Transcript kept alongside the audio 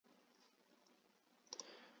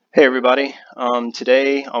Hey everybody,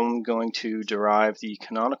 today I'm going to derive the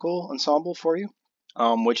canonical ensemble for you,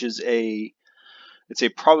 which is it's a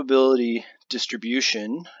probability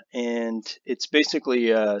distribution, and it's basically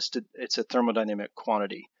it's a thermodynamic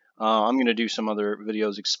quantity. I'm going to do some other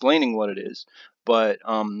videos explaining what it is, but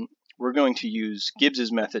we're going to use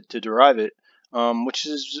Gibbs's method to derive it, which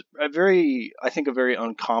is I think a very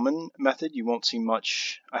uncommon method. You won't see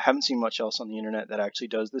much. I haven't seen much else on the internet that actually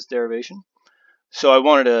does this derivation. So I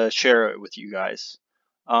wanted to share it with you guys.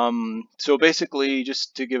 So basically,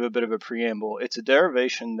 just to give a bit of a preamble, it's a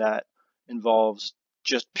derivation that involves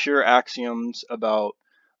just pure axioms about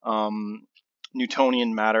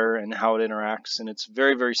Newtonian matter and how it interacts, and it's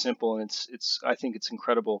very, very simple, and I think it's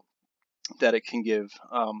incredible that it can give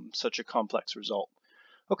such a complex result.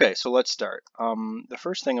 Okay, so let's start. The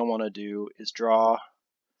first thing I want to do is draw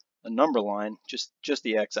a number line, just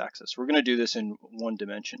the x-axis. We're going to do this in one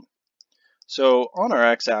dimension. So on our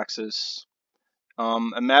x-axis,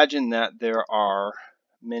 imagine that there are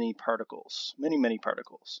many particles, many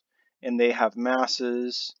particles, and they have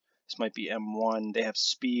masses. This might be m1. They have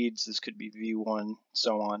speeds. This could be v1,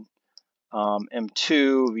 so on.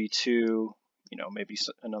 m2, v2, maybe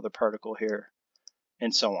another particle here,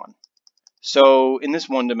 and so on. So in this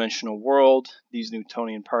one-dimensional world, these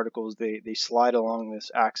Newtonian particles, they slide along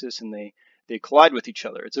this axis and they collide with each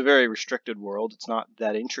other. It's a very restricted world. It's not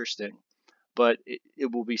that interesting. But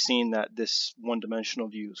it will be seen that this one-dimensional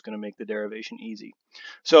view is going to make the derivation easy.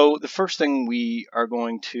 So the first thing we are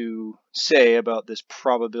going to say about this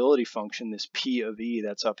probability function, this P of E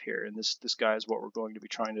that's up here, and this guy is what we're going to be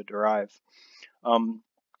trying to derive.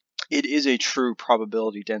 It is a true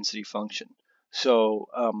probability density function. So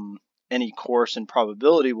any course in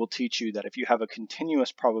probability will teach you that if you have a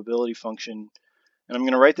continuous probability function, and I'm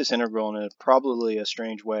going to write this integral in probably a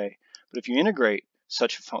strange way, but if you integrate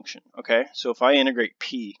such a function, okay? So if I integrate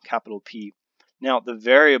P, capital P, now the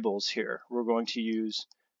variables here, we're going to use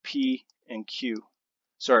P and Q.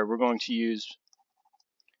 Sorry, we're going to use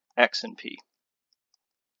X and P.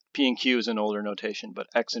 P and Q is an older notation, but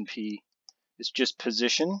X and P is just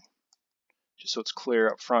position, just so it's clear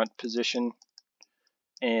up front, position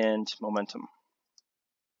and momentum.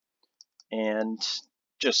 And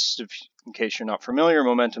just in case you're not familiar,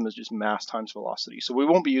 momentum is just mass times velocity. So we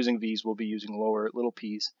won't be using V's, we'll be using lower little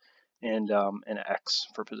p's and X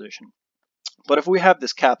for position. But if we have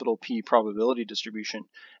this capital P probability distribution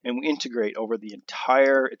and we integrate over the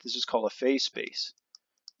entire, this is called a phase space,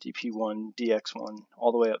 dp1, dx1,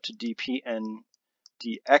 all the way up to dpn,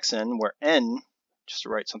 dxn, where n, just to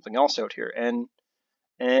write something else out here,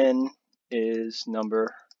 n is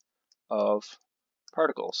number of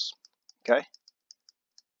particles, okay?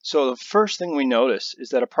 So the first thing we notice is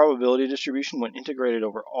that a probability distribution, when integrated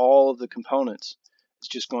over all of the components, is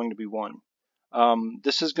just going to be 1.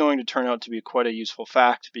 This is going to turn out to be quite a useful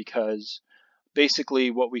fact, because basically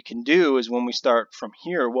what we can do is when we start from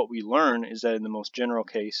here, what we learn is that in the most general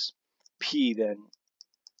case, P then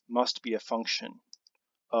must be a function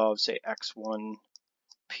of, say, x1,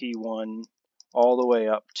 p1, all the way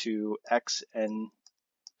up to xn,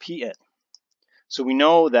 pn. So we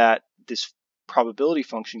know that this probability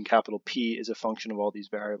function, capital P, is a function of all these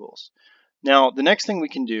variables. Now, the next thing we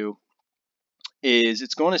can do is,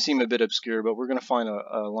 it's going to seem a bit obscure, but we're going to find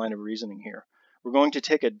a line of reasoning here. We're going to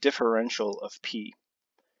take a differential of P,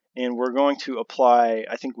 and we're going to apply,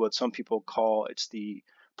 I think, what some people call, it's the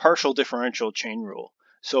partial differential chain rule.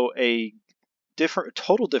 So a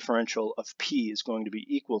total differential of P is going to be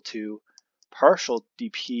equal to partial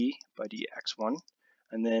dP by dx1,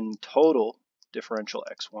 and then total differential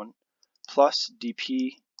x1 plus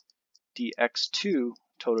dP dx2,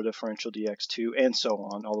 total differential dx2, and so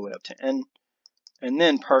on, all the way up to n, and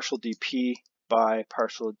then partial dP by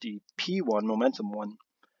partial dP1, momentum 1,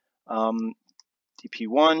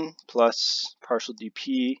 dP1 plus partial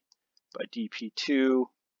dP by dP2,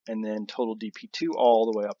 and then total dP2 all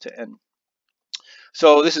the way up to n.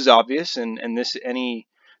 So this is obvious, and any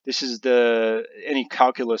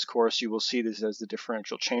calculus course, you will see this as the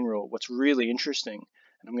differential chain rule. What's really interesting,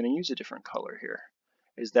 and I'm going to use a different color here,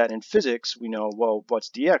 is that in physics we know, well,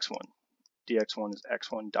 what's dx1? Dx1 is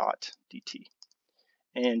x1 dot dt,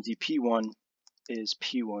 and dp1 is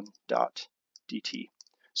p1 dot dt.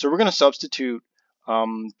 So we're going to substitute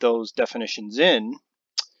those definitions in,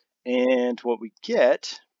 and what we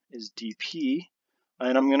get is dp,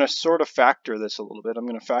 and I'm going to sort of factor this a little bit. I'm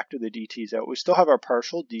going to factor the dt's out. We still have our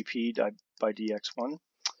partial dp by dx1,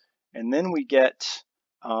 and then we get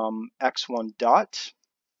x1 dot,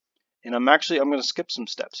 and I'm going to skip some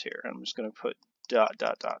steps here. I'm just going to put dot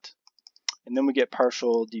dot dot, and then we get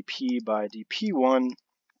partial dp by dp1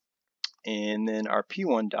 and then our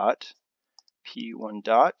P1 dot,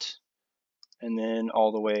 and then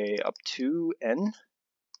all the way up to N,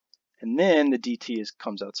 and then the dt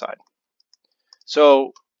comes outside.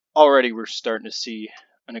 So already we're starting to see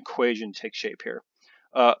an equation take shape here.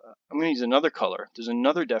 I'm going to use another color. There's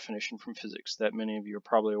another definition from physics that many of you are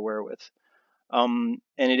probably aware with. And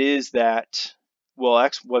it is that, well,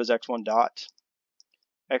 what is x1 dot?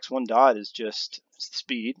 X1 dot is just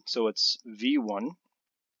speed, so it's v1.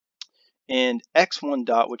 And x1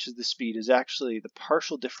 dot, which is the speed, is actually the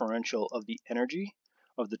partial differential of the energy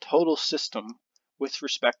of the total system with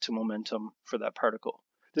respect to momentum for that particle.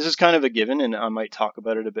 This is kind of a given, and I might talk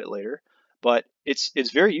about it a bit later, but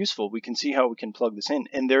it's very useful. We can see how we can plug this in,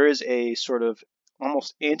 and there is a sort of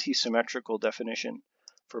almost anti-symmetrical definition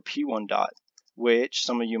for P1 dot, which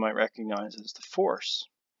some of you might recognize as the force.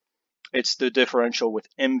 It's the differential with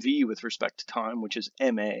mv with respect to time, which is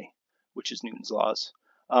ma, which is Newton's laws.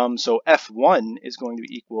 So F1 is going to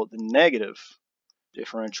be equal to the negative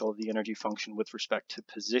differential of the energy function with respect to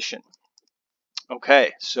position.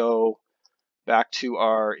 Okay, so back to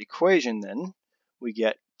our equation then. We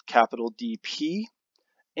get capital dP,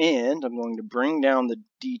 and I'm going to bring down the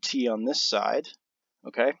dt on this side.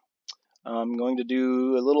 Okay, I'm going to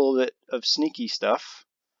do a little bit of sneaky stuff.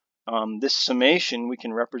 This summation we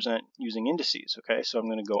can represent using indices. Okay, so I'm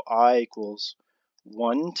going to go I equals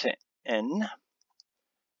 1 to n,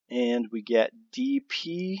 and we get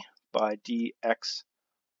dP by dxi,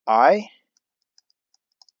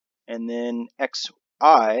 and then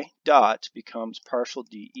xi dot becomes partial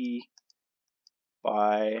dE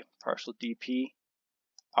by partial dPi,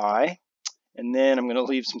 and then I'm going to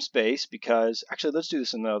leave some space because, actually, let's do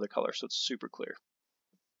this in the other color so it's super clear.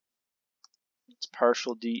 It's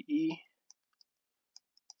partial dE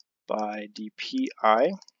by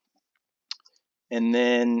dPi, and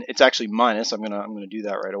then it's actually minus. I'm gonna do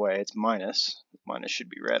that right away. It's minus. Minus should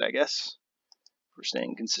be red, I guess. We're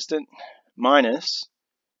staying consistent. Minus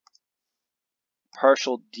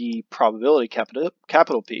partial d probability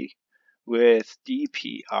capital P with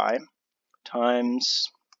dPi times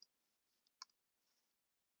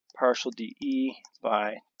partial dE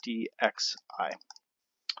by dxi.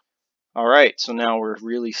 All right, so now we're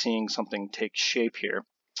really seeing something take shape here.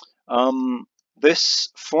 This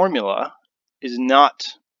formula is not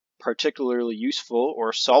particularly useful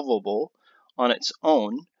or solvable on its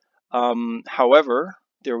own. However,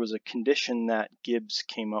 there was a condition that Gibbs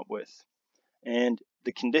came up with, and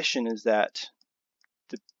the condition is that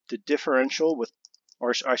the differential with,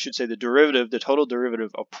 or I should say the derivative, the total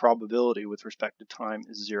derivative of probability with respect to time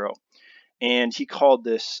is 0. And he called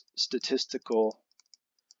this statistical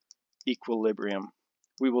equilibrium.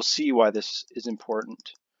 We will see why this is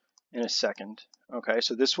important in a second. Okay,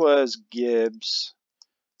 so this was Gibbs,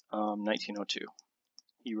 1902.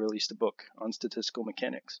 He released a book on statistical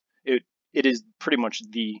mechanics. It is pretty much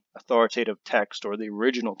the authoritative text, or the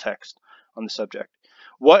original text on the subject.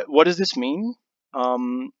 What does this mean?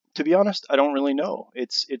 To be honest, I don't really know.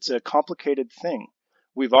 It's a complicated thing.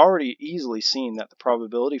 We've already easily seen that the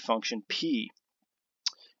probability function P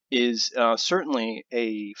is certainly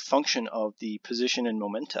a function of the position and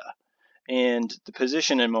momenta. And the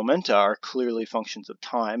position and momenta are clearly functions of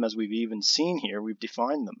time, as we've even seen here. We've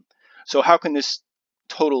defined them. So how can this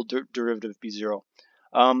total derivative be 0?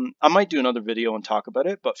 I might do another video and talk about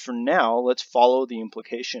it, but for now, let's follow the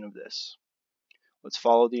implication of this. Let's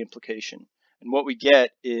follow the implication. And what we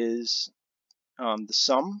get is the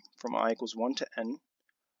sum from I equals 1 to n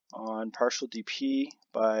on partial dP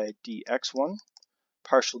by dx1,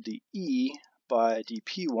 partial dE by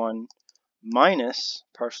dP1, minus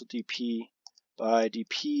partial dP by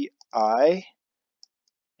dPi,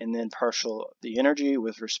 and then partial the energy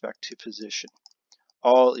with respect to position,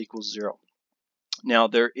 all equals 0. Now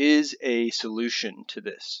there is a solution to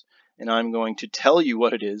this, and I'm going to tell you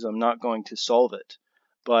what it is. I'm not going to solve it,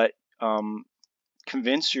 but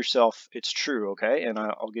convince yourself it's true, okay? And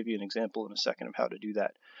I'll give you an example in a second of how to do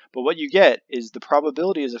that. But what you get is the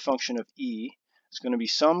probability as a function of E is going to be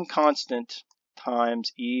some constant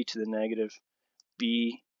times e to the negative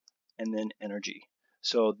b, and then energy.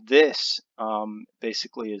 So this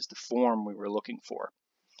basically is the form we were looking for.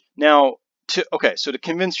 Now, so to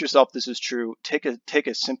convince yourself this is true, take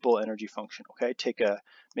a simple energy function. Okay, take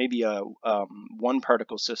maybe a one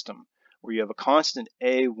particle system where you have a constant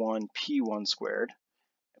a1 p1 squared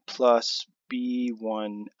plus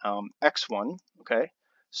b1 x1. Okay,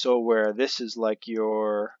 so where this is like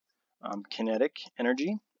your kinetic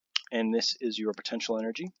energy and this is your potential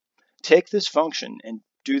energy. Take this function and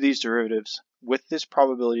do these derivatives with this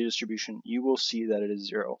probability distribution. You will see that it is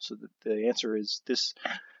 0. So the answer is this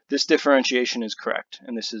this differentiation is correct,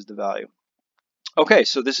 and this is the value. Okay,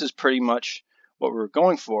 so this is pretty much what we're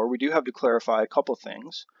going for. We do have to clarify a couple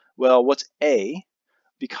things. Well, what's A?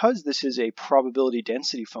 Because this is a probability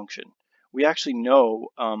density function, we actually know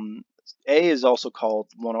A is also called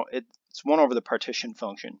it's 1 over the partition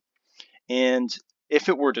function. And if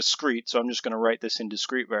it were discrete, so I'm just going to write this in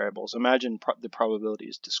discrete variables. Imagine the probability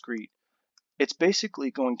is discrete. It's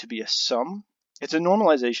basically going to be a sum. It's a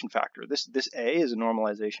normalization factor. This A is a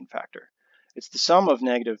normalization factor. It's the sum of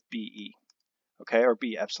negative BE, okay, or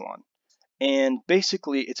B epsilon. And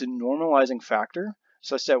basically, it's a normalizing factor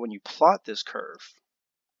such that when you plot this curve,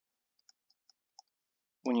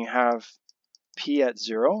 when you have P at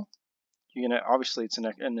 0, you're going to, obviously it's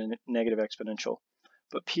a negative exponential,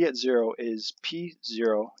 but P at 0 is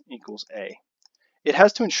P0 equals A. It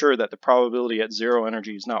has to ensure that the probability at 0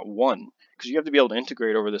 energy is not 1, because you have to be able to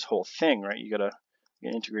integrate over this whole thing, right? You gotta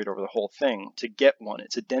integrate over the whole thing to get 1.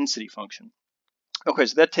 It's a density function. Okay,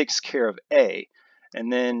 so that takes care of A.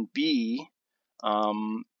 And then B,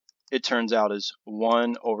 it turns out, is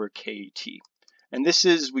 1 over KT. And this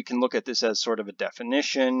is, we can look at this as sort of a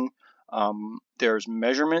definition. There's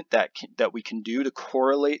measurement that we can do to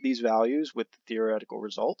correlate these values with the theoretical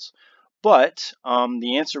results. But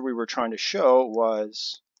the answer we were trying to show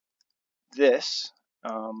was this.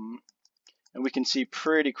 And we can see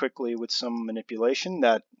pretty quickly with some manipulation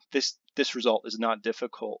that this result is not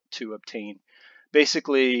difficult to obtain.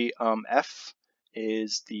 Basically, F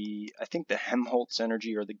is I think the Helmholtz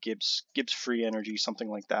energy or the Gibbs free energy, something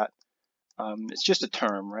like that. It's just a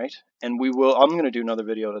term, right? And I'm going to do another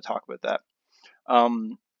video to talk about that.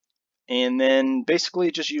 And then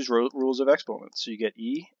basically just use rules of exponents. So you get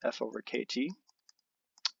E F over KT,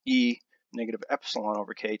 E negative epsilon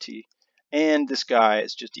over KT, and this guy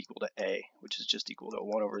is just equal to A, which is just equal to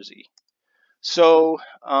 1 over Z. So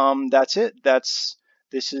that's it. This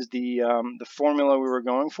is the formula we were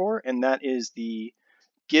going for, and that is the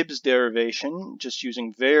Gibbs derivation, just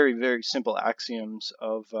using very, very simple axioms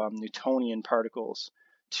of Newtonian particles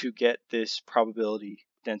to get this probability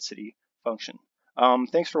density function.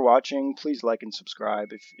 Thanks for watching. Please like and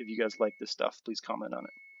subscribe. If you guys like this stuff, please comment on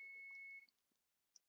it.